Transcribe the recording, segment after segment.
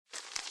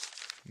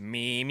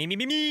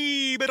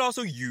Me, but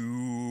also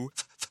you.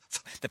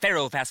 The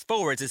Pharaoh fast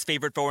forwards his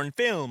favorite foreign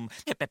film,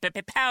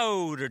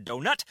 Powder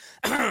Donut.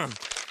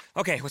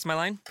 Okay, what's my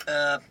line?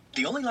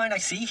 The only line I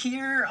see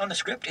here on the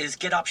script is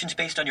get options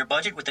based on your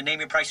budget with the Name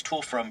Your Price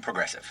tool from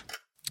Progressive.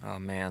 Oh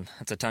man,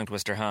 that's a tongue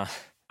twister, huh?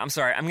 I'm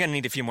sorry, I'm gonna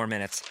need a few more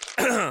minutes.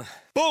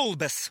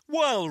 Bulbous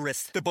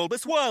Walrus, the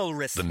Bulbous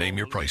Walrus. The Name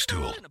Your Price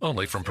tool,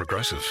 only from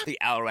Progressive. The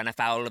owl ran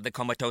afoul of the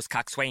comatose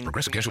coxswain.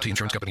 Progressive Casualty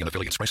Insurance Company and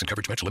affiliates. Price and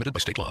coverage match limited by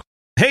state law.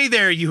 Hey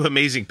there, you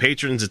amazing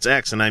patrons. It's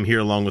X, and I'm here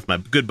along with my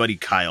good buddy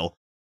Kyle.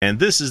 And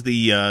this is the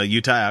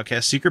Utah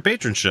Outcast Secret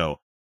Patron Show.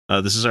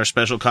 This is our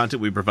special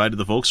content we provide to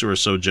the folks who are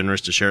so generous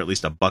to share at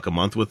least $1 a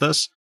month with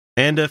us.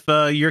 And if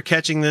you're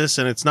catching this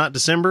and it's not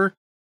December,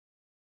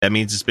 that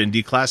means it's been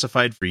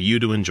declassified for you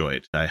to enjoy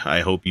it.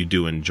 I hope you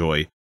do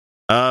enjoy.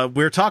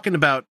 We're talking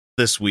about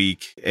this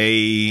week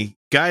a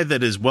guy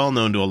that is well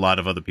known to a lot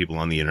of other people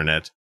on the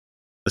internet,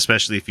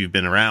 especially if you've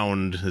been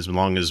around as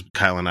long as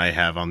Kyle and I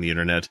have on the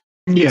internet.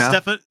 Yeah.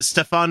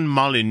 Stéphane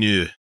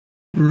Molyneux,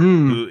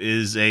 who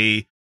is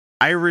a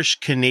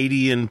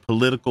Irish-Canadian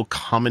political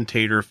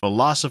commentator,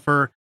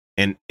 philosopher,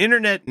 and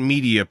internet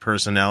media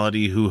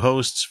personality who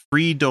hosts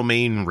Free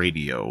Domain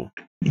Radio.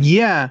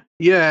 Yeah,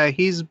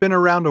 he's been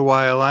around a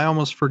while. I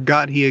almost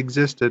forgot he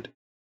existed.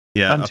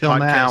 Yeah, until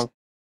now.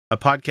 A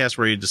podcast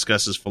where he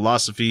discusses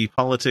philosophy,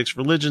 politics,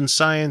 religion,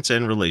 science,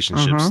 and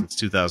relationships since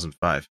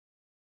 2005.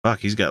 Fuck,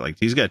 he's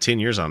got 10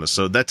 years on us.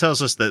 So that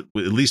tells us that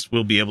at least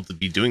we'll be able to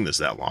be doing this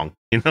that long,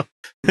 you know?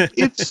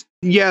 That's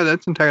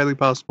entirely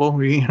possible.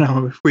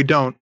 If we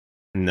don't.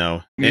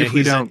 No. If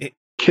we don't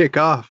kick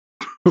off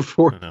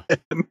before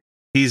then.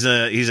 He's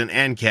an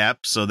ANCAP,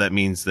 so that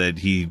means that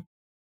he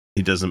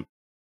doesn't.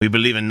 We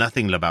believe in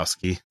nothing,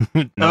 Lebowski.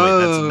 No,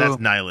 wait, that's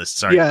nihilist.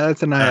 Sorry. Yeah,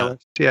 that's a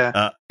nihilist.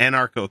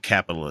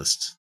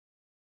 Anarcho-capitalist,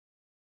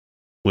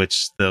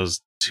 which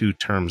those two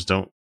terms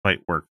don't quite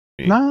work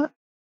for me. Not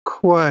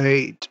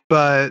quite,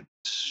 but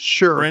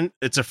sure.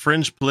 It's a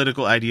fringe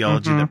political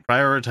ideology that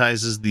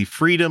prioritizes the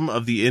freedom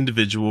of the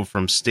individual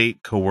from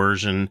state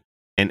coercion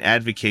and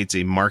advocates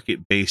a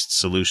market-based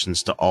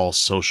solutions to all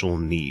social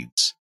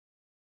needs.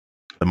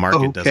 The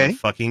market doesn't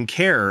fucking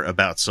care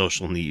about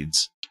social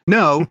needs.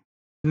 No,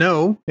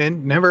 it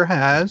never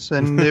has,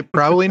 and it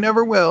probably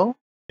never will.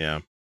 Yeah.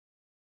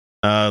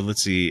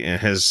 Let's see. It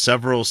has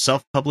several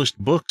self-published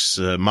books.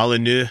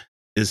 Molyneux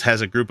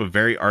has a group of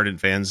very ardent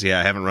fans. Yeah,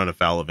 I haven't run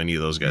afoul of any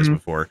of those guys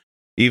before.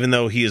 Even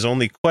though he is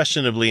only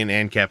questionably an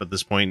ANCAP at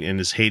this point and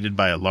is hated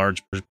by a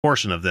large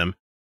proportion of them,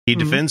 he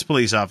defends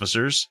police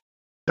officers.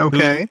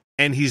 Okay.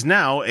 And he's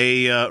now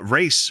a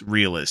race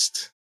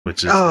realist,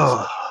 which is...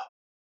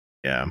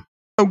 yeah.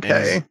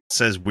 Okay. And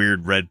says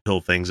weird red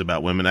pill things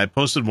about women. I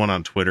posted one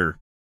on Twitter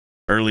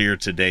earlier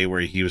today where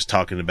he was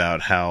talking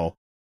about how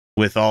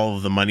with all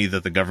of the money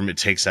that the government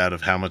takes out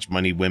of how much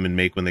money women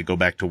make when they go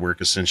back to work,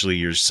 essentially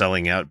you're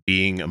selling out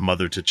being a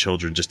mother to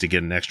children just to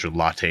get an extra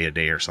latte a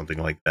day or something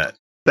like that.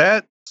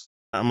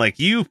 I'm like,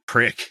 you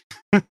prick.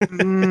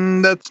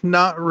 That's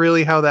not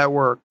really how that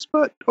works,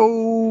 but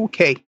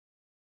okay.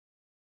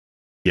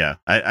 Yeah,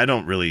 I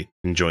don't really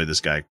enjoy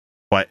this guy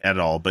quite at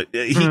all, but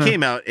he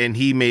came out and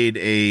he made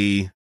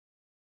a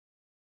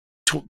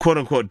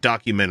quote-unquote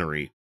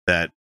documentary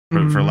that,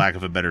 for lack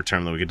of a better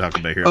term that we can talk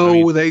about here.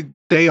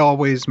 They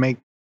always make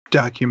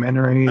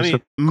documentaries,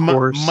 of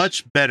course.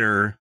 Much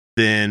better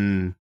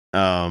than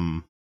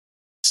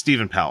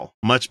Stephen Powell.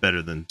 Much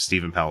better than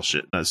Stephen Powell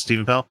shit.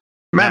 Stephen Powell?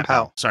 Matt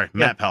Powell. Sorry,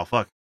 yeah. Matt Powell.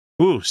 Fuck.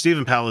 Ooh,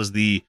 Stephen Powell is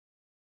the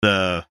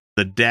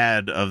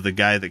dad of the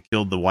guy that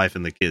killed the wife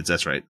and the kids.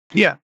 That's right.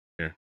 Yeah.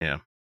 Yeah.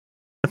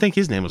 I think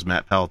his name was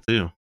Matt Powell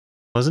too,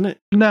 wasn't it?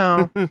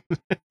 No.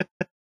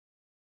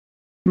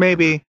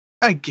 Maybe.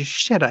 I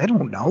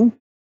don't know.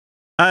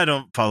 I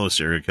don't follow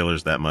serial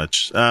killers that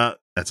much.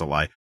 That's a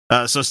lie.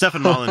 So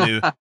Stéphane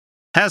Molyneux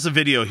has a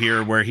video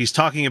here where he's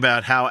talking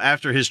about how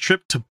after his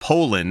trip to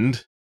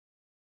Poland,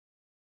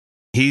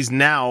 he's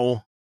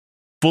now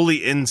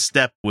fully in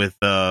step with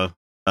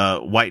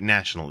white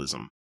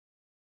nationalism.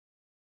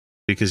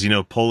 Because,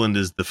 Poland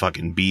is the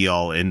fucking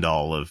be-all,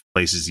 end-all of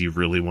places you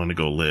really want to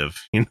go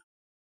live.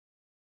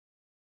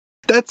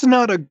 That's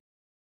not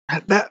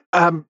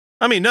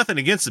I mean, nothing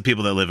against the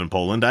people that live in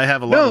Poland. I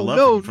have a lot of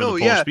love for the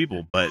Polish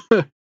people, but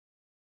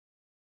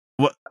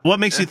what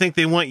makes you think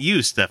they want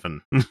you,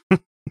 Stefan?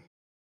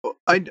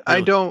 I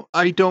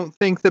don't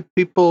think the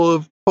people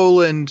of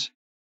Poland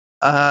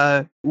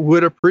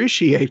would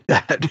appreciate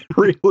that,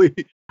 really.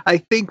 I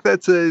think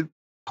that's a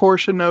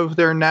portion of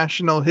their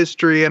national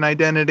history and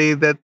identity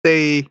that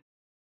they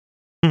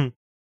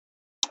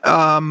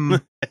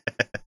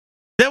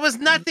there was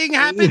nothing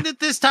happened at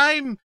this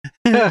time.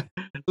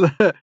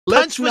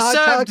 Let's not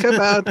talk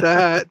about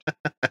that.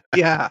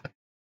 Yeah.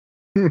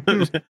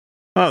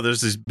 Oh,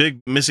 there's these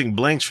big missing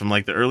blanks from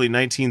like the early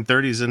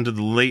 1930s into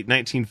the late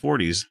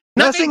 1940s.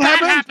 Nothing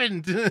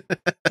happened.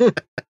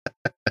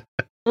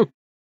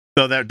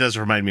 So that does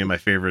remind me of my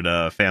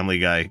favorite Family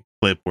Guy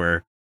clip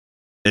where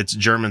it's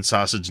German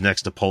sausage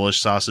next to Polish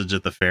sausage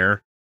at the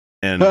fair,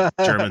 and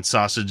German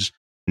sausage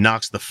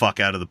knocks the fuck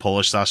out of the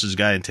Polish sausage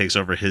guy and takes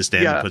over his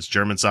stand and puts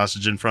German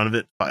sausage in front of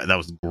it. That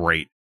was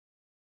great.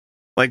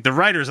 Like, the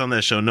writers on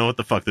that show know what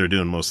the fuck they're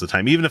doing most of the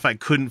time, even if I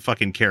couldn't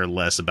fucking care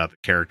less about the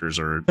characters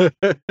or...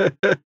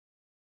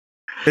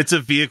 It's a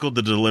vehicle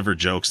to deliver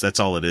jokes. That's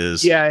all it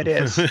is. Yeah, it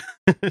is.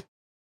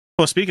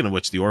 Well, speaking of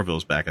which, the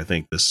Orville's back, I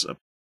think, this...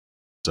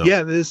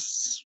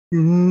 this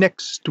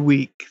next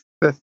week.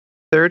 The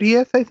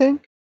 30th, I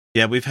think?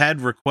 Yeah, we've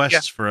had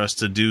requests for us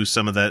to do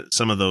some of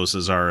those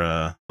as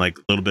our, like,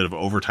 little bit of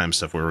overtime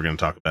stuff we were going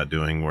to talk about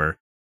doing, where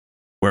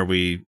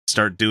we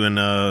start doing,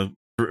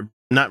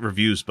 not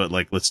reviews, but,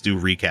 like, let's do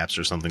recaps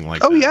or something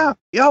like that. Yeah.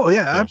 Oh,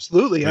 yeah, So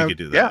absolutely. We could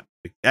do that.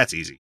 Yeah. That's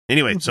easy.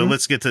 Anyway, so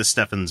let's get to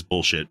Stefan's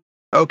bullshit.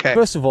 Okay.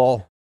 First of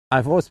all,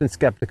 I've always been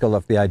skeptical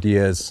of the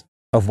ideas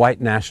of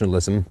white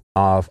nationalism,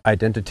 of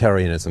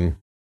identitarianism,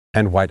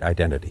 and white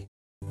identity.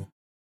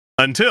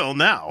 Until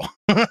now.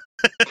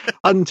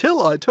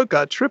 Until I took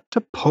a trip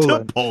to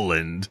Poland. To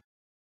Poland.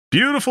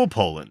 Beautiful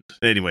Poland.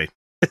 Anyway.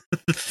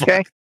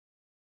 Okay.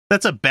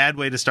 That's a bad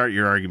way to start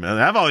your argument.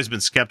 I've always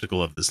been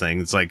skeptical of this thing.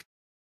 It's like,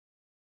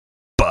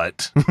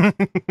 but.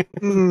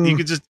 You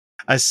could just...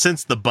 I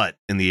sense the butt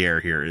in the air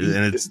here,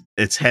 and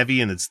it's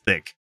heavy and it's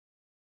thick.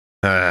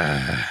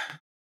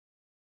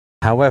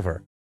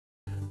 However,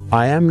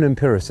 I am an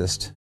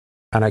empiricist,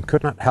 and I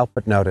could not help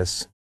but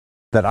notice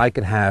that I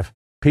can have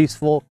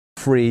peaceful,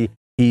 free,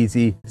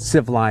 easy,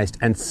 civilized,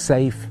 and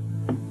safe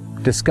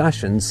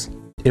discussions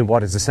in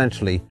what is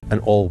essentially an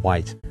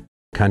all-white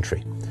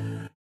country.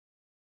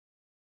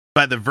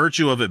 By the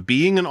virtue of it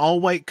being an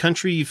all-white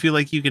country, you feel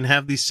like you can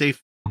have these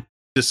safe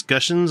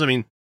discussions? I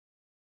mean,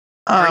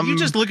 are you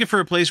just looking for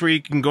a place where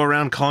you can go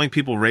around calling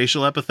people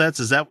racial epithets?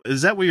 Is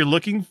that what you're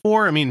looking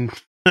for? I mean,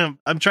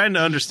 I'm trying to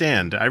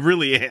understand. I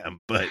really am,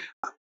 but...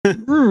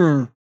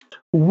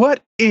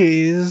 What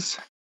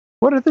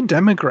are the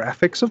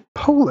demographics of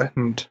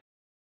Poland?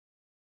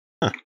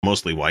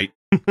 Mostly white.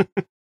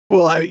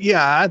 Well,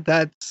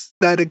 that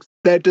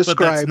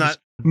describes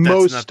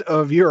most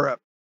of Europe.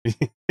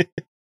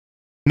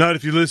 Not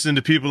if you listen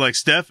to people like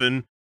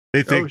Stefan.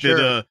 They think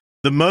that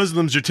the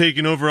Muslims are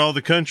taking over all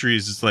the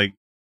countries. It's like,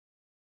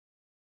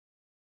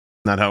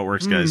 not how it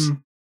works, guys.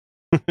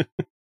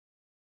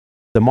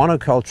 The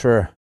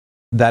monoculture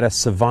that has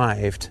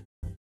survived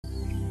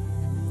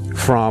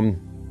from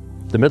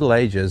the Middle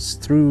Ages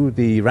through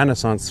the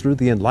Renaissance, through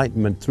the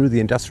Enlightenment, through the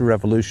Industrial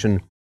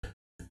Revolution,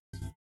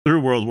 through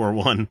World War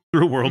I,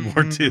 through World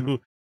War II.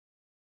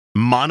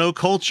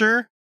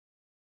 Monoculture?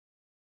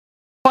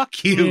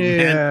 Fuck you,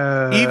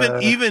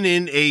 man. Even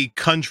in a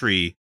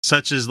country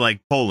such as like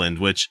Poland,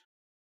 which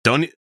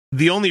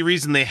the only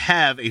reason they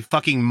have a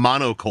fucking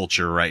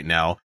monoculture right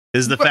now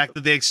is the fact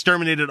that they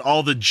exterminated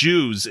all the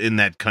Jews in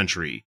that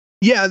country.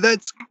 Yeah,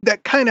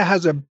 that kind of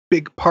has a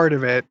big part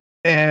of it,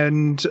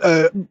 and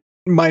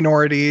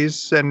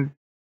minorities, and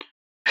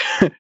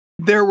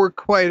there were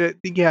quite a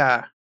you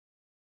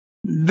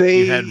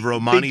had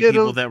Romani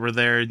people that were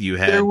there. You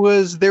had there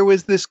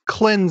was this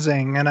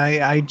cleansing, and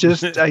I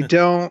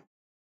don't.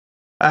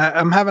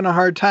 I'm having a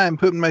hard time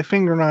putting my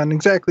finger on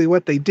exactly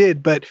what they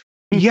did, but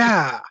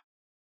yeah,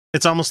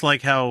 it's almost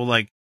like how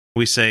like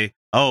we say,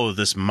 oh,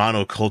 this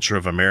monoculture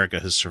of America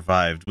has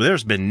survived. Well,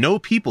 there's been no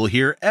people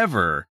here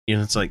ever. You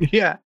know, it's like,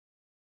 yeah,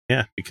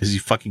 because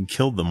you fucking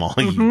killed them all,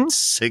 you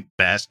sick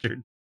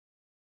bastard.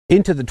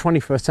 Into the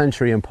 21st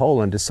century in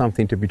Poland is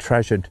something to be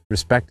treasured,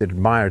 respected,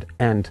 admired,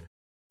 and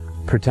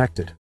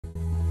protected.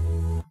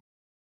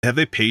 Have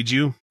they paid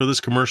you for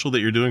this commercial that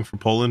you're doing for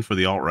Poland for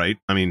the alt-right?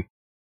 I mean,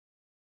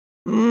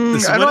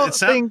 I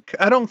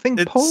don't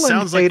think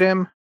Poland paid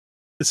him.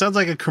 It sounds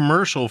like a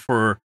commercial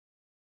for,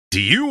 do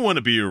you want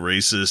to be a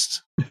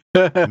racist?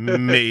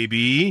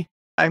 Maybe.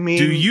 I mean,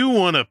 do you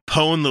want to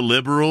pwn the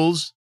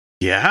liberals?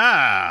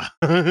 Yeah.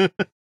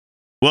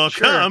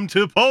 Welcome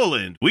to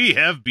Poland. We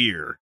have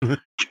beer.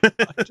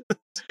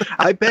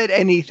 I bet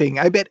anything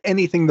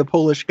the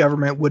Polish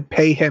government would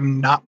pay him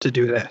not to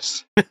do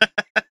this.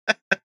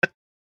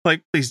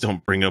 Like, please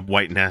don't bring up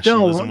white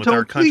nationalism with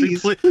our country.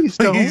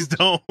 Please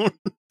don't.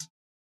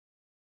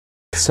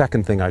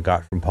 Second thing I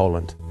got from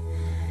Poland.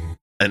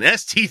 An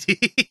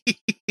STD.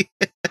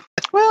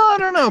 Well, I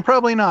don't know.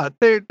 Probably not.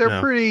 They're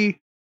pretty.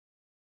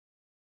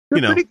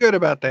 They're pretty good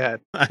about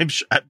that. I'm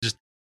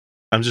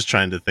just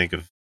trying to think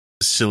of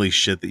silly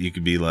shit that you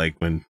could be like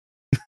when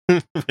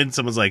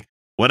someone's like,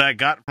 "What I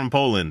got from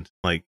Poland,"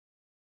 like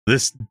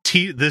this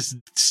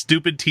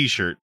stupid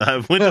T-shirt. I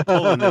went to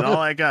Poland and all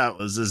I got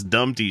was this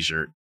dumb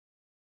T-shirt.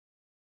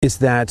 Is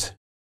that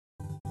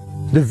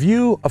the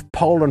view of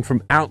Poland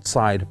from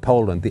outside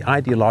Poland, the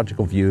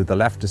ideological view, the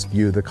leftist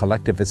view, the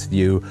collectivist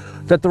view,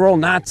 that they're all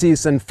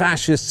Nazis and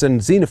fascists and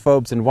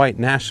xenophobes and white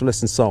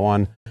nationalists and so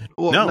on?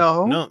 Well,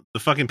 no. The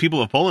fucking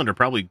people of Poland are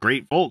probably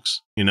great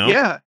folks, you know?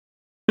 Yeah.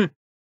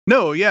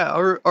 No, yeah.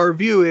 Our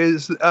view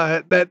is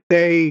that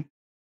they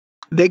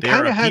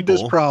kind of had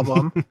this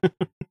problem.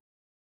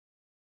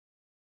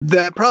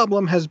 That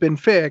problem has been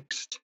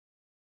fixed,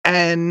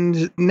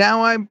 and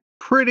now I'm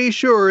pretty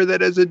sure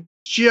that as a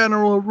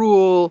general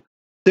rule,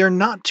 they're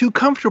not too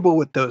comfortable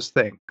with those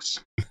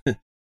things.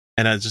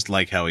 And I just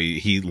like how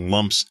he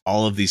lumps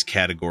all of these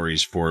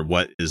categories for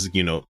what is,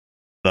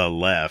 the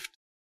left.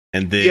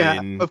 And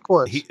then, of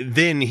course,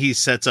 he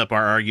sets up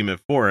our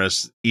argument for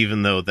us,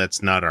 even though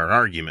that's not our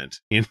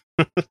argument.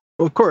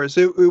 Of course,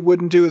 it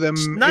wouldn't do them.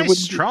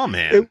 Nice straw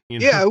man.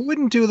 It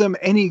wouldn't do them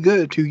any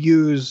good to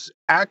use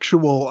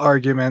actual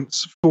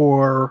arguments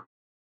for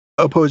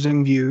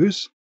opposing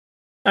views.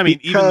 I mean,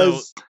 even though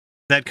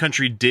that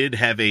country did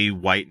have a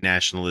white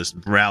nationalist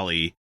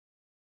rally,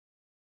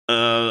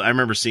 I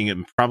remember seeing it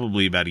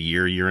probably about a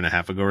year and a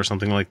half ago or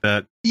something like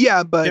that.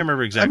 Yeah, but I can't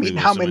remember exactly.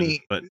 how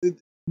many? But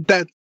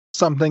that's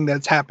something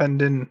that's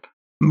happened in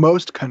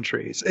most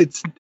countries.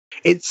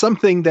 It's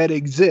something that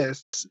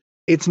exists.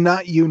 It's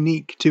not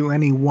unique to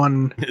any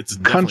one It's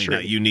definitely country.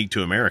 not unique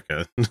to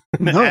America,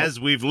 No. as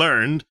we've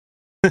learned.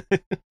 All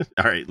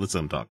right, let's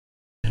let him talk.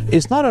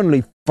 It's not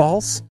only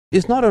false,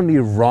 it's not only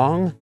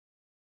wrong,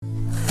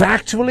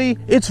 factually,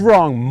 it's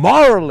wrong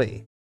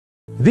morally.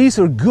 These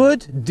are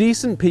good,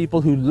 decent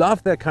people who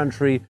love their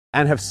country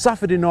and have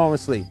suffered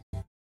enormously.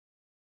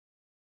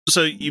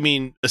 So you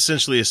mean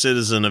essentially a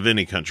citizen of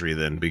any country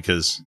then?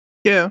 Because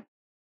Yeah.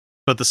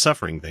 but the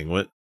suffering thing,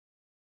 what?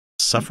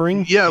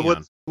 Suffering? Yeah, Hang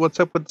on. what's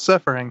up with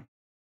suffering?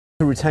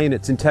 To retain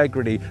its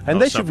integrity, and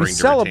they should be suffering to retain its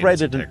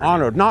celebrated and integrity.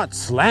 honored, not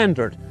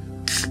slandered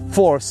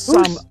for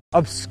some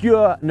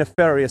obscure,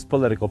 nefarious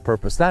political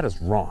purpose. That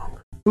is wrong.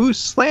 Who's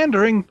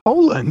slandering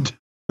Poland?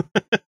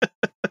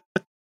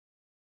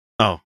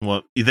 Oh,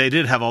 well, they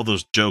did have all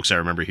those jokes I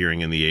remember hearing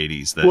in the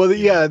 80s. That, Well,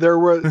 yeah, there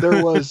was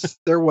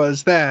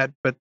that,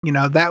 but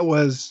that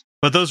was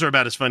But those are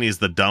about as funny as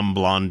the dumb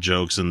blonde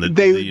jokes and the dead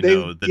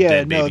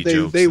baby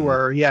jokes. they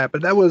were, yeah,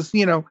 but that was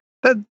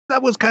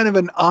that was kind of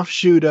an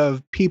offshoot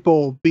of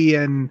people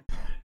being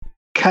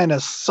kind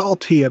of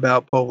salty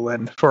about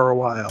Poland for a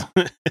while.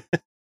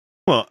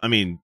 Well, I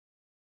mean,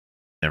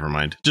 never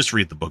mind. Just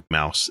read the book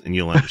Mouse and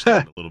you'll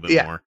understand a little bit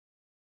Yeah. more.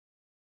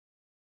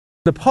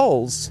 The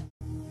Poles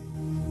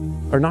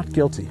are not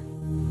guilty.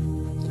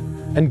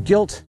 And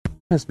guilt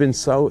has been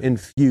so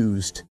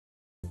infused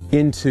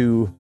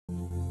into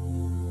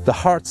the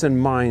hearts and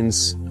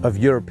minds of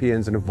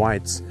Europeans and of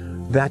whites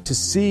that to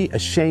see a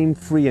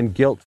shame-free and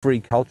guilt-free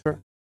culture,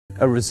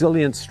 a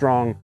resilient,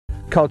 strong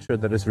culture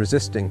that is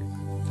resisting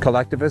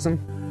collectivism,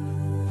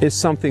 is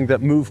something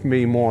that moved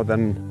me more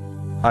than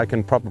I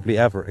can probably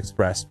ever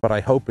express, but I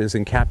hope is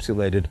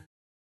encapsulated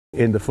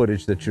in the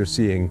footage that you're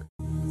seeing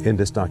in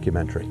this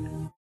documentary.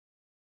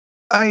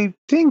 I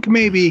think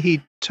maybe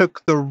he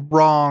took the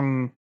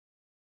wrong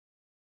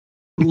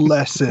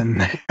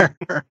lesson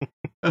there.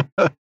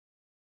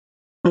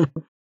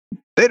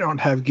 They don't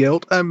have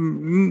guilt.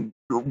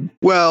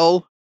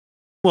 Well,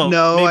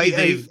 no, maybe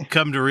they've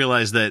come to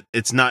realize that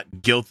it's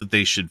not guilt that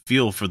they should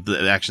feel for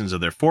the actions of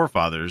their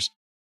forefathers.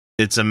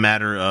 It's a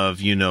matter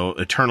of,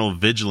 eternal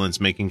vigilance,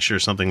 making sure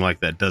something like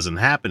that doesn't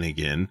happen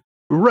again.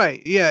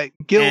 Right, yeah,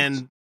 guilt.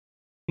 And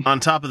on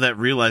top of that,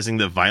 realizing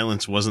that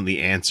violence wasn't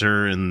the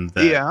answer and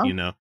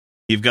that,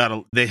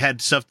 they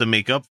had stuff to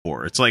make up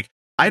for. It's like,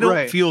 I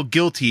don't feel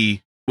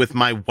guilty with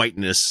my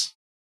whiteness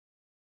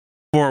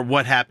for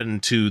what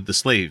happened to the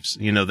slaves,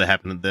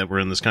 that were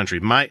in this country.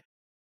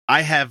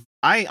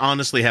 I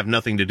honestly have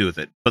nothing to do with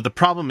it, but the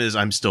problem is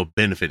I'm still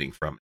benefiting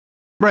from it.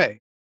 Right.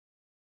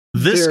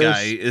 This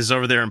guy is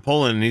over there in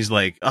Poland and he's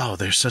like, oh,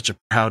 they're such a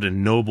proud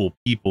and noble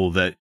people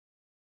that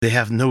they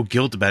have no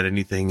guilt about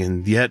anything.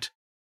 And yet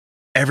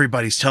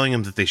everybody's telling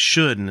them that they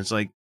should. And it's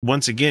like,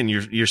 once again,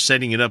 you're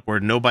setting it up where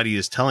nobody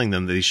is telling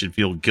them that they should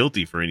feel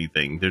guilty for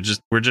anything.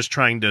 We're just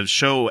trying to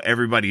show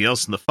everybody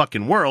else in the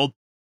fucking world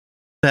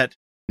that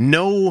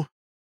no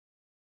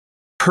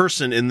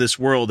person in this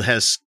world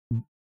has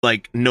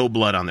no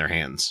blood on their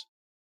hands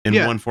in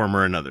one form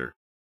or another.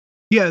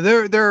 Yeah,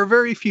 there are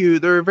very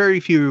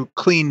few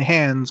clean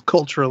hands,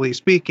 culturally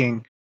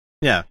speaking.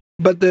 Yeah.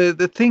 But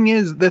the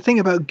thing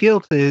about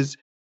guilt is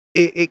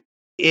it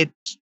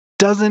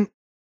doesn't,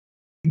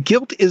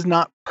 guilt is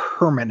not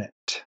permanent.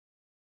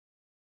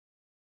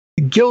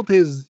 Guilt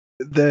is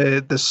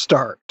the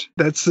start.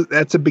 That's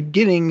a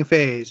beginning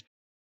phase.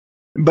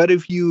 But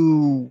if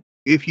you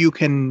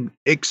can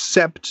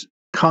accept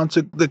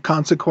the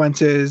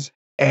consequences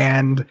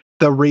and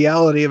the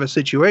reality of a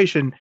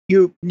situation,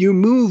 you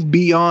move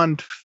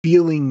beyond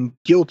feeling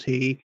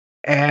guilty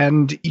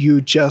and you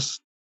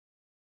just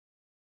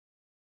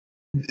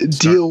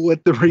deal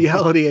with the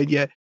reality,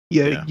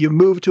 and you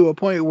move to a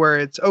point where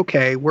it's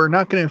okay, we're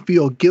not going to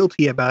feel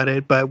guilty about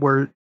it, but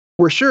we're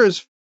sure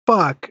as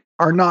fuck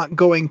are not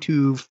going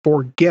to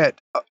forget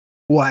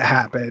what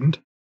happened.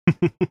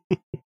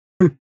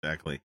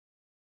 Exactly.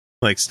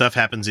 Like stuff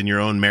happens in your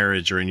own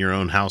marriage or in your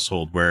own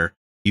household where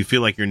you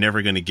feel like you're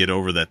never going to get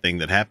over that thing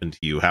that happened to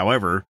you.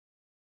 However,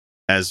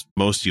 as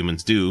most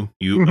humans do,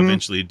 you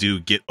eventually do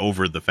get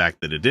over the fact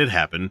that it did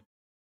happen.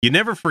 You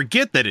never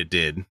forget that it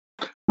did.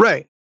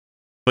 Right.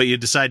 But you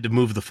decide to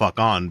move the fuck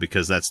on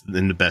because that's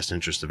in the best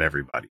interest of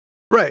everybody.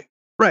 Right.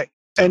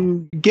 So.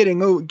 And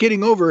getting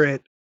over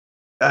it,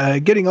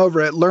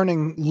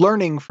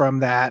 learning from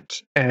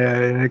that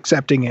and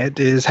accepting it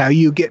is how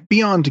you get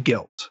beyond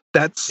guilt.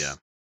 That's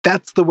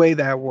that's the way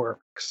that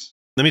works.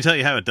 Let me tell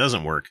you how it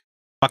doesn't work.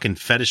 Fucking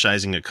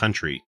fetishizing a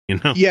country, you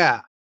know?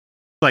 Yeah.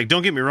 Like,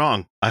 don't get me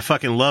wrong. I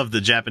fucking love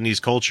the Japanese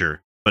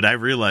culture, but I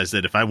realized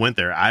that if I went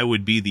there, I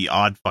would be the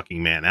odd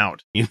fucking man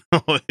out. You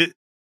know?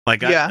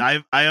 Like, Yeah.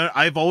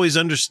 I've always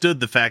understood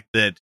the fact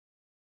that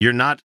you're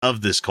not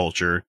of this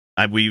culture.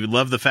 We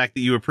love the fact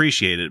that you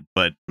appreciate it,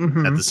 but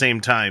Mhm. at the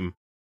same time,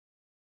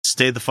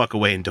 stay the fuck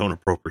away and don't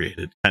appropriate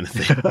it, kind of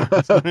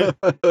thing.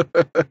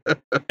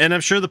 And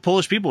I'm sure the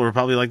Polish people are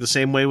probably like the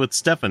same way with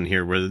Stefan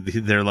here, where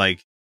they're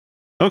like,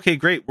 okay,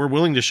 great, we're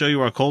willing to show you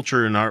our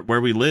culture and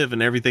where we live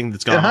and everything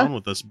that's gone on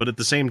with us, but at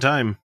the same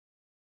time,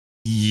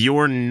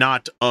 you're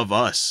not of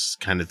us,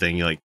 kind of thing.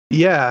 You're like,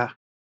 Yeah.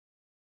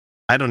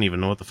 I don't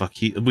even know what the fuck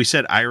we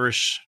said.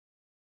 Irish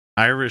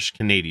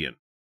Canadian,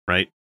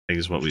 right? I think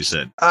is what we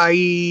said.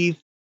 I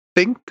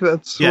think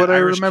that's Yeah, what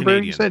Irish I remember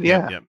Canadian. you said.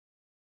 Yep, Yeah. yep.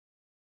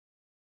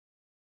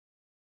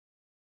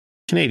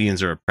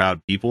 Canadians are a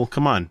proud people.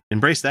 Come on,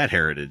 embrace that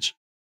heritage.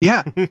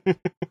 Yeah.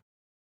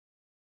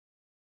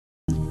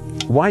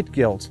 White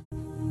guilt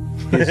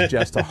is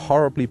just a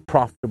horribly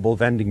profitable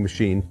vending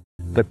machine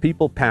that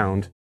people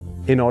pound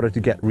in order to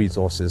get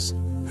resources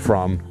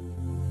from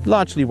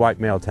largely white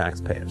male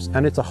taxpayers.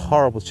 And it's a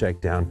horrible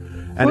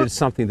shakedown, and it's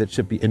something that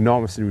should be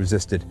enormously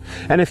resisted.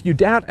 And if you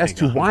doubt as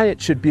to why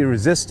it should be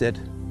resisted,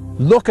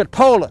 look at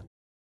Poland.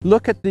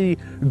 Look at the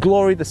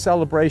glory, the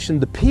celebration,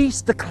 the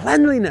peace, the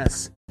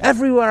cleanliness.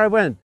 Everywhere I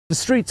went, the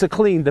streets are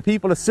clean, the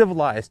people are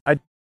civilized.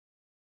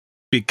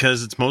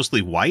 Because it's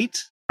mostly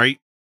white? Are you?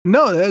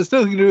 No, it has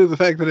nothing to do with the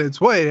fact that it's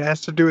white. It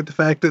has to do with the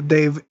fact that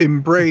they've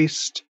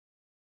embraced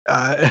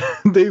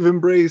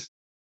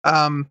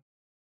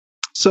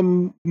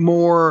some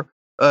more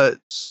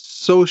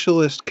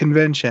socialist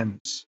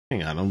conventions.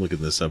 Hang on, I'm looking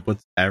this up.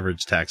 What's the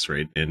average tax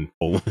rate in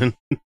Poland?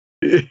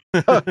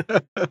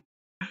 I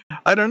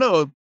don't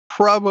know.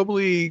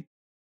 Probably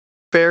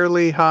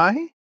fairly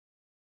high.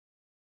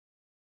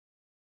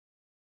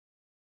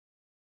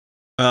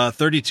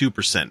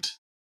 32%.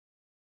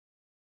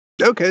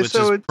 Okay, Which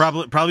so is it's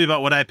probably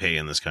about what I pay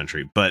in this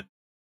country, but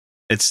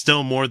it's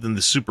still more than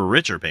the super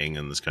rich are paying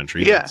in this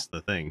country. Yeah. That's the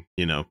thing,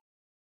 you know.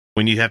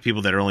 When you have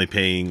people that are only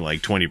paying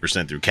like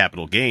 20% through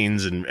capital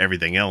gains and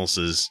everything else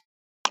is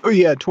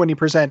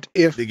 20%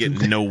 if they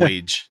get no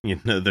wage.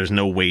 You know, there's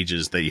no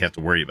wages that you have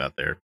to worry about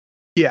there.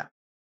 Yeah.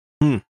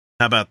 How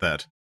about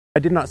that? I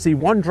did not see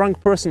one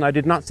drunk person. I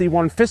did not see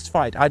one fist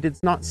fight. I did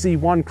not see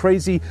one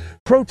crazy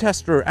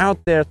protester out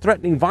there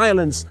threatening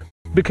violence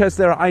because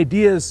there are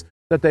ideas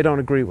that they don't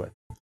agree with.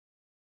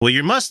 Well,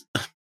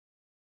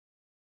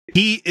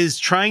 he is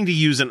trying to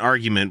use an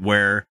argument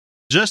where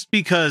just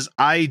because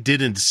I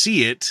didn't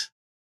see it,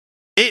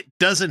 it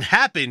doesn't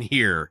happen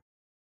here.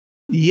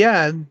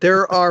 Yeah,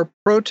 there are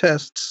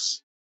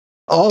protests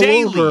all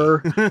Daily.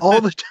 over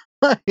all the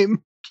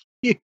time.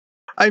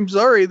 I'm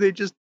sorry,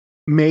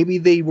 maybe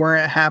they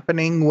weren't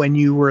happening when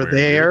you were Where you're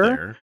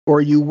there,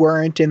 or you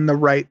weren't in the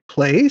right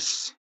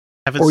place,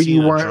 Haven't or seen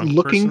you a weren't drunk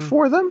looking person?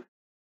 for them.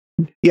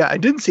 Yeah, I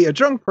didn't see a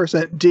drunk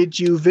person. Did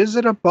you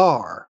visit a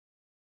bar?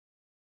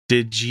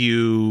 Did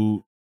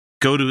you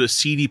go to a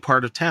seedy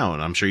part of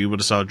town? I'm sure you would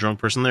have saw a drunk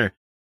person there.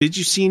 Did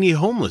you see any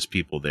homeless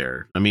people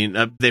there? I mean,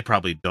 they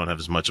probably don't have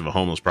as much of a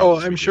homeless problem. Oh,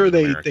 as I'm we do sure in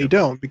they America.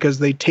 don't, because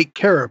they take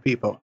care of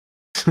people.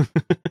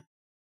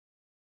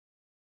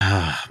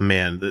 Ah,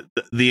 man,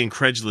 the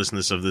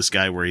incredulousness of this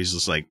guy where he's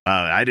just like,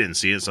 I didn't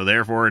see it, so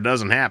therefore it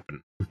doesn't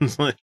happen. It's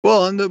like,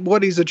 Well, and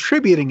what he's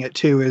attributing it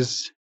to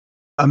is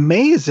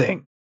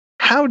amazing.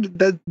 How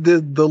did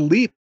the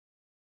leap,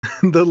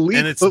 the leap,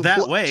 And it's of that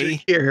logic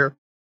way here?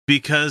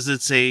 because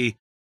it's a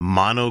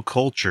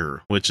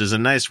monoculture, which is a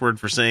nice word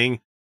for saying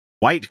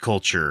white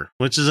culture,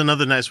 which is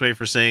another nice way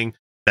for saying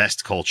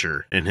best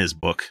culture in his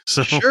book.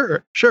 So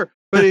Sure.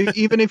 But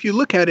even if you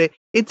look at it,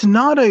 it's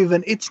not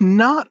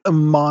a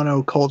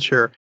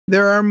monoculture.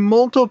 There are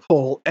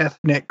multiple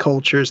ethnic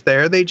cultures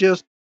there. They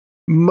just,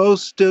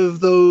 most of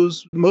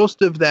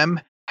them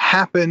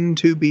happen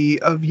to be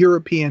of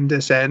European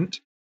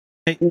descent.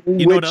 Hey, you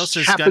know what which else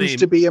has got happens a-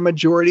 to be a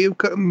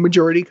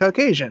majority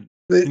Caucasian.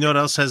 you know what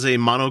else has a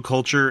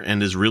monoculture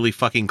and is really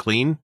fucking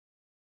clean?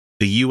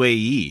 The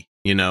UAE,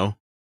 you know?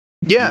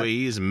 Yeah.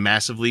 UAE is a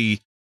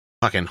massively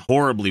fucking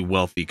horribly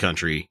wealthy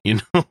country, you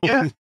know?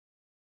 Yeah.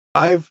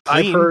 I've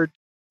Clean. heard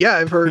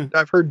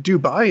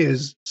Dubai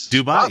is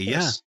Dubai,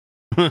 spotless.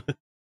 yeah.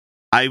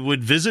 I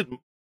would visit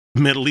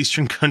Middle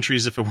Eastern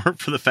countries if it weren't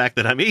for the fact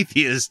that I'm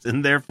atheist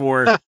and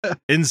therefore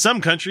in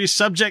some countries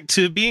subject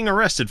to being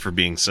arrested for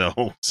being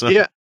so.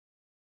 Yeah.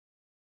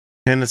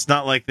 And it's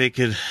not like they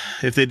could,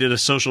 if they did a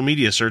social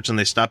media search and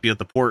they stop you at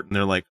the port and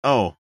they're like,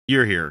 oh,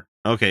 you're here.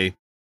 Okay.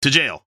 To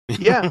jail.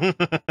 Yeah.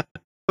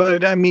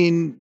 But I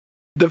mean,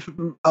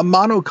 a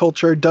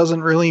monoculture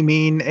doesn't really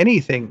mean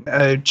anything.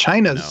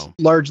 China's No.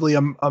 largely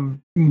a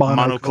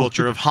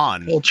Monoculture of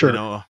Han. culture, You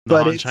know, the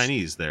but Han it's-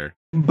 Chinese there.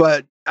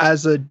 But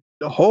as a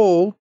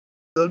whole,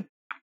 a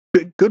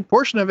good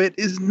portion of it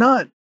is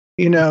not,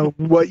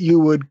 what you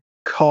would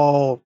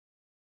call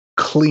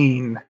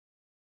clean.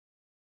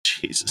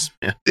 Jesus,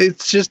 man.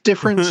 It's just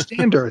different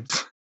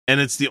standards. and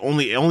it's the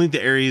only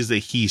the areas that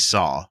he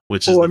saw,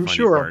 which is Oh, the I'm funny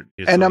sure. part.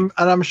 It's And like,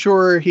 I'm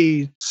sure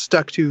he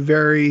stuck to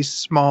very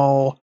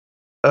small,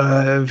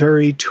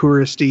 very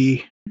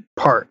touristy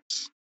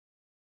parts.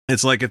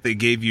 it's like if they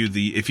gave you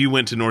if you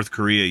went to North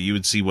Korea, you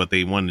would see what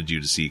they wanted you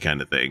to see,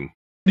 kind of thing.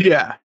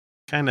 Yeah.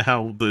 Kind of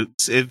how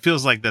it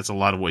feels like that's a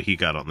lot of what he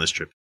got on this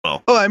trip as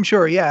well. Oh, I'm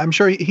sure. Yeah, I'm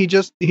sure he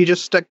just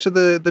stuck to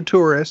the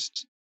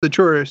tourist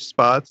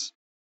spots,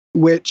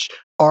 which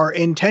are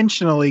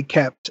intentionally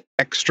kept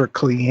extra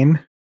clean.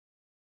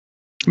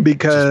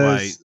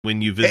 Because Which is why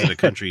when you visit a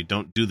country,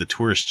 don't do the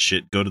tourist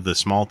shit. Go to the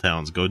small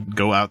towns.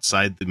 Go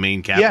outside the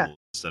main capital and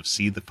stuff.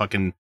 See the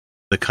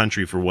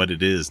country for what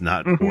it is,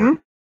 not for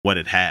what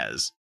it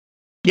has.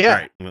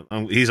 Yeah. All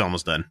right, he's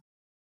almost done.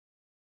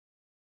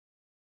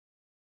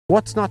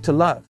 What's not to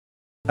love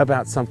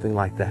about something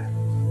like that?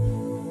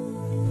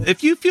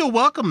 If you feel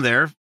welcome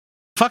there,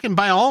 fucking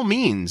by all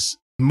means,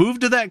 move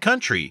to that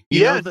country.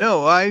 You know,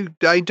 no, I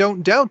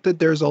don't doubt that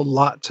there's a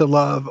lot to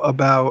love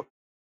about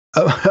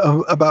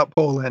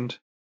Poland.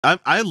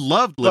 I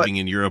loved living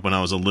in Europe when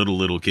I was a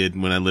little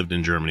kid. When I lived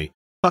in Germany,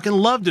 fucking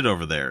loved it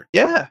over there.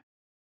 Yeah,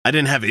 I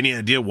didn't have any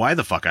idea why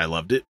the fuck I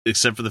loved it,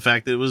 except for the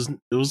fact that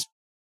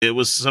it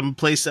was some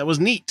place that was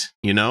neat.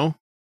 You know?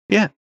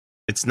 Yeah.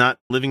 It's not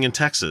living in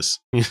Texas.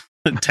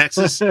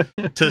 Texas,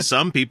 to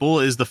some people,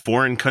 is the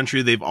foreign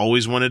country they've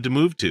always wanted to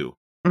move to.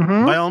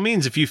 Mm-hmm. By all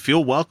means, if you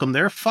feel welcome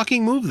there,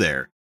 fucking move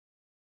there.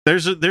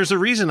 There's a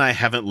reason I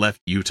haven't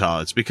left Utah.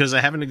 It's because I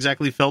haven't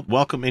exactly felt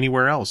welcome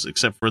anywhere else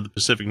except for the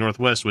Pacific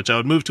Northwest, which I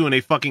would move to in a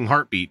fucking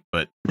heartbeat.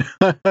 But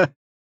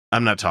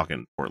I'm not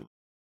talking Portland.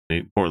 I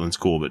mean, Portland's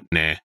cool, but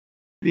nah.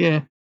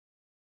 Yeah.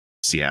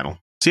 Seattle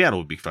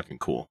would be fucking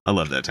cool. I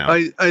love that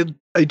town.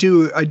 I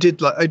do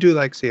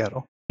like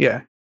Seattle.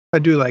 Yeah, I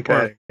do like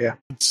it. Yeah.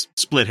 Let's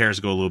split hairs,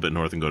 go a little bit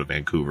north, and go to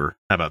Vancouver.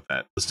 How about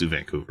that? Let's do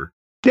Vancouver.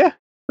 Yeah.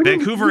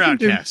 Vancouver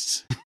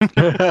outcasts.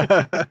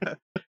 All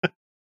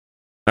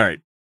right.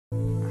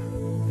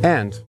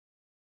 And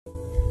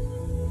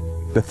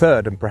the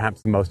third and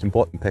perhaps the most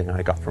important thing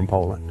I got from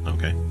Poland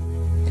Okay.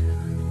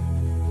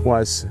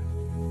 was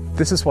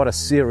this is what a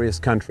serious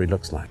country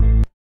looks like.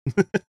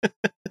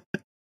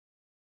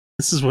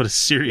 This is what a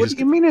serious... What do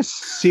you mean a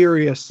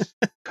serious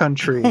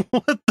country?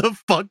 What the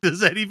fuck does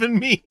that even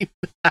mean?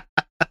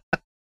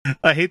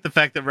 I hate the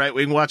fact that Right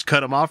Wing Watch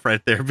cut him off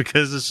right there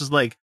because it's just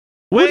like,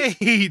 wait.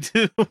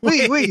 Wait.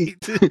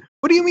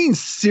 What do you mean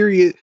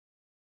serious?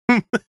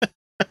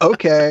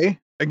 Okay,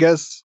 I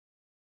guess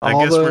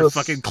we're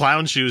fucking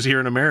clown shoes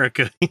here in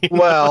America.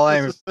 Well,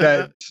 I'm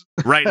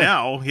right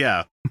now,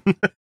 yeah.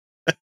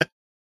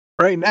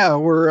 Right now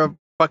we're a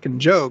fucking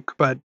joke,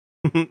 but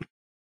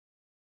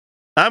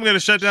I'm going to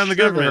shut down the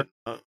Sure. government.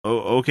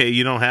 Okay,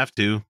 you don't have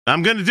to.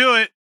 I'm going to do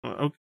it.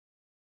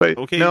 wait,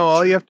 Okay. no,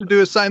 all you have to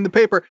do is sign the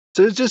paper.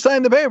 So just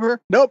sign the paper.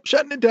 Nope,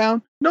 shutting it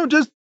down. No,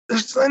 just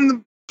sign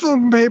the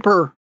fucking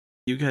paper.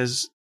 You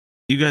guys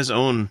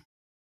own.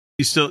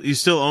 You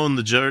still own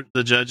the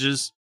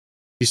judges.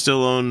 You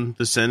still own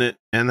the Senate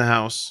and the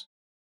House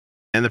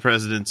and the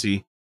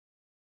presidency.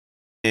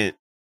 And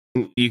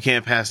you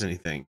can't pass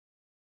anything.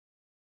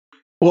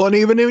 Well, and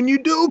even when you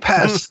do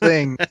pass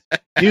things,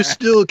 you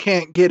still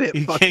can't get it.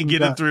 You fucking can't get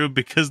done. it through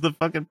because the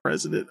fucking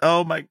president.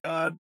 Oh my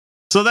god.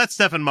 So that's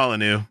Stefan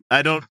Molyneux.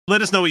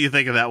 Let us know what you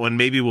think of that one.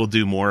 Maybe we'll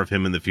do more of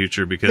him in the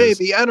future because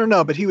Maybe, I don't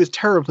know, but he was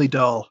terribly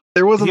dull.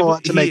 There wasn't a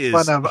lot to make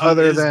fun of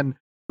other than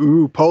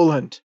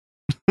Poland.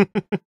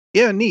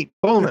 Yeah, neat.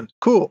 Poland.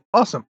 Cool.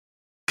 Awesome.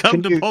 come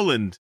Can to you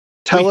Poland.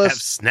 Tell We have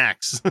us,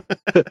 snacks.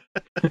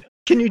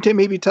 can you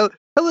maybe tell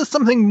us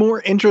something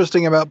more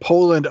interesting about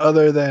Poland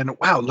other than,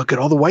 wow, look at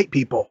all the white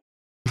people.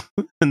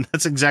 And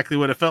that's exactly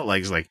what it felt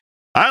like. It's like,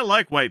 I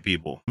like white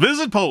people.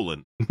 Visit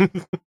Poland.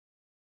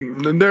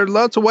 And there are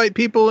lots of white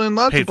people in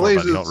lots Paid of for by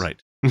places. the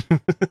alt-right.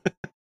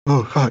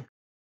 Oh, fuck.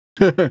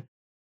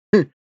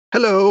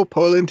 Hello,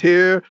 Poland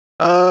here.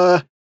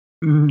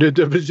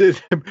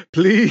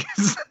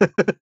 Please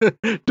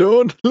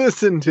don't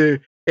listen to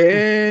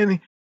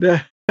any.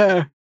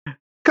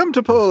 Come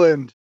to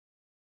Poland.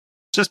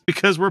 Just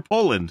because we're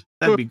Poland.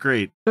 That'd be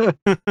great. I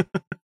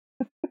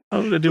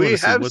do We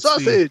have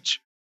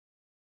sausage.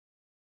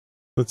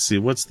 Let's see.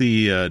 What's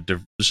the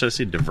should I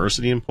say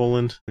diversity in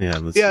Poland? Yeah.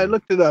 I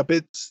looked it up.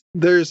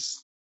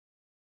 There's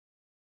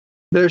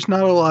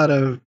not a lot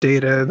of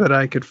data that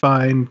I could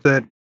find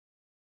that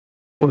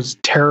was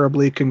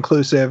terribly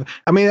conclusive.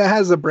 I mean, it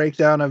has a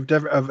breakdown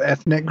of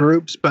ethnic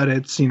groups, but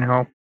it's,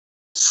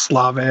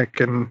 Slavic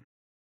and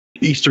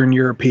Eastern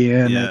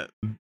European. Yeah.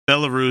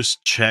 Belarus,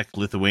 Czech,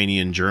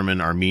 Lithuanian, German,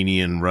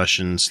 Armenian,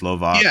 Russian,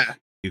 Slovak,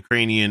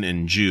 Ukrainian,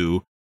 and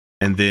Jew.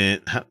 And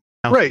then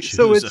right.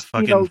 So it's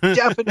fucking...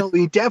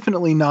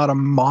 definitely not a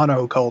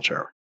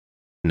monoculture.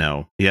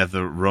 No, you have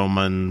the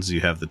Romans, you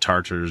have the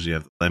Tartars, you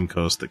have the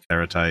Lemkos, the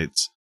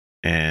Karatites,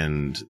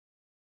 and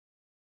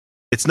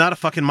it's not a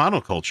fucking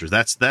monoculture.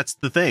 That's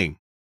the thing.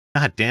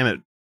 God damn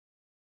it!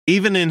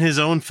 Even in his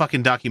own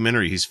fucking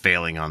documentary, he's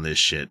failing on this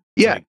shit.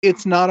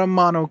 It's not a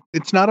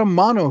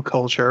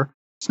monoculture.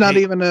 It's not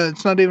even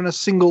a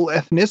single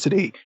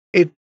ethnicity.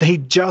 They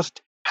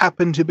just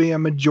happen to be a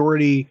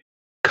majority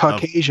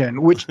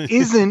Caucasian, which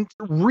isn't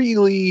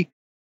really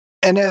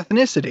an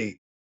ethnicity.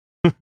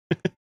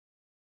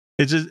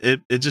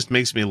 It just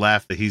makes me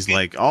laugh that he's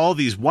like, all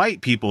these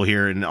white people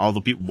here and all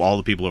the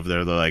people over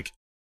there, they're like,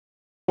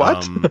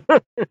 what?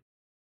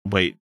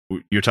 Wait,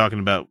 you're talking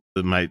about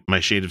my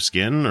shade of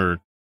skin, or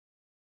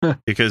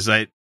because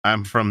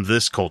I'm from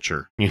this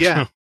culture, you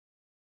know?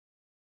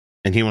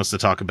 And he wants to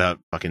talk about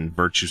fucking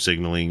virtue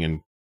signaling and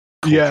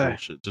cultural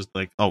shit. Just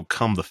like, oh,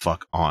 come the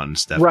fuck on,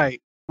 Stefan.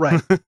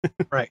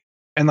 Right.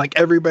 And like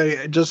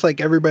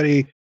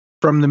everybody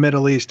from the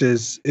Middle East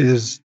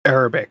is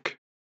Arabic.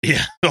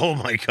 Yeah. Oh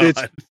my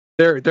god.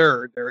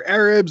 They're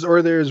Arabs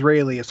or they're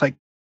Israeli. It's like,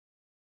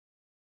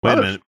 wait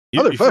a minute,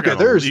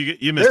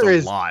 motherfucker. You missed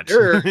a lot.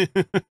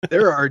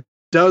 There are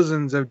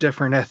dozens of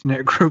different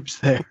ethnic groups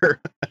there.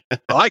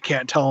 Well, I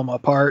can't tell them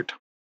apart.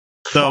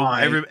 So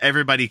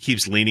everybody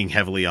keeps leaning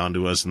heavily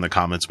onto us in the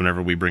comments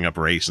whenever we bring up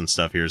race and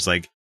stuff here. It's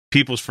like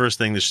people's first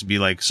thing that should be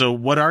like, so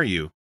what are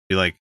you? Be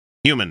like,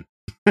 human.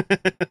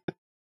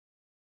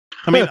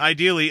 I mean,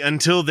 ideally,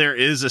 until there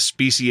is a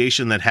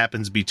speciation that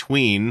happens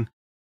between.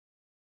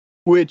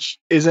 Which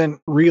isn't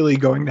really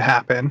going to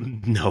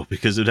happen. No,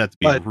 because it'd have to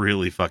be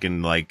really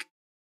fucking like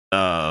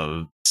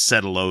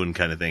set alone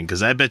kind of thing.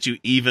 Because I bet you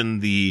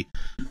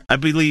I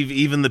believe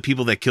even the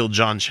people that killed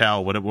John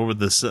Chow, what were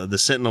the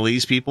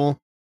Sentinelese people?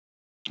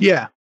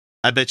 Yeah.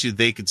 I bet you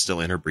they could still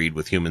interbreed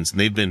with humans, and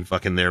they've been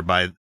fucking there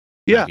by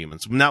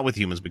humans. Not with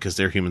humans because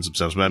they're humans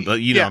themselves, but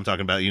know I'm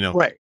talking about,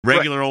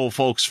 regular old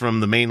folks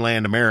from the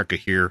mainland America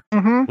here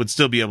would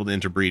still be able to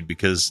interbreed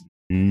because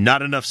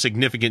not enough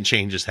significant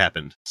changes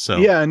happened. So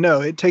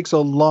it takes a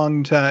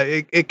long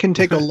time. It can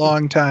take a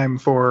long time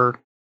for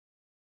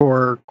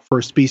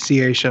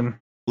speciation.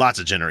 Lots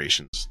of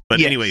generations. But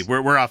anyway,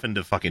 we're off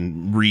into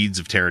fucking reeds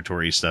of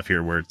territory stuff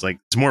here, where it's like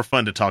it's more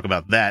fun to talk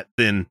about that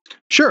than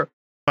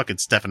fucking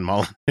Stefan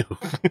Molyneux.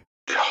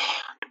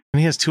 And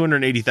he has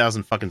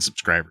 280,000 fucking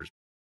subscribers.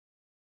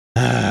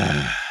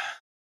 I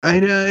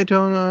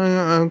don't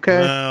know. Okay.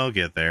 I'll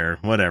get there.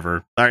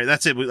 Whatever. All right,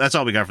 that's it. That's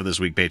all we got for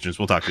this week, patrons.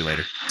 We'll talk to you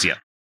later. See ya.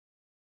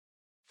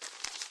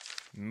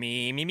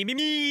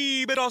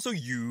 Me, but also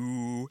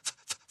you.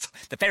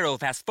 The Pharaoh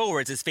fast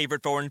forwards his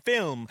favorite foreign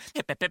film,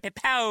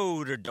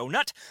 Powder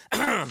Donut.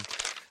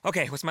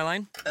 Okay, what's my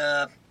line?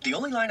 The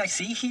only line I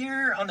see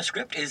here on the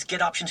script is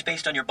get options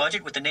based on your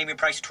budget with the Name Your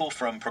Price tool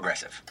from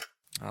Progressive.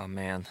 Oh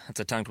man, that's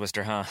a tongue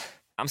twister, huh?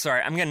 I'm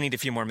sorry, I'm gonna need a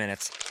few more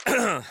minutes.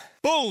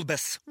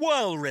 Bulbous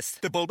Walrus,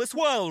 the Bulbous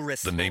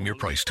Walrus. The Name Your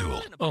Price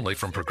tool, only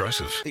from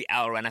Progressive. The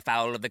owl ran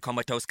afoul of the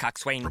comatose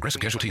coxswain.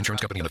 Progressive Casualty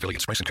Insurance Company and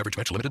affiliates. Price and coverage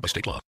match limited by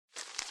state law.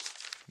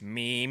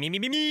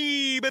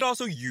 Me, but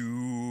also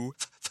you.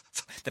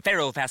 The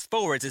Pharaoh fast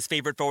forwards his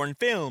favorite foreign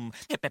film,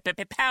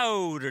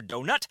 Powder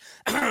Donut.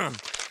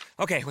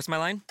 Okay, what's my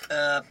line?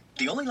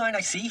 The only line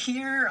I see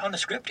here on the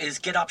script is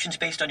get options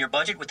based on your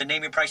budget with the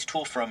Name Your Price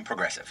tool from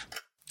Progressive.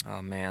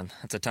 Oh man,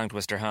 that's a tongue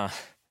twister, huh?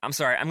 I'm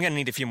sorry, I'm gonna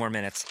need a few more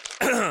minutes.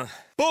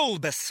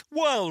 Bulbous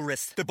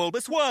Walrus, the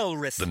Bulbous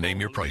Walrus. The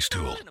Name Your Price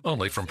tool,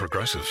 only from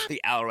Progressive.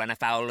 The owl ran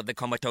afoul of the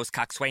comatose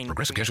coxswain.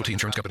 Progressive Casualty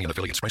Insurance Company and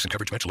affiliates. Price and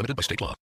coverage match limited by state law.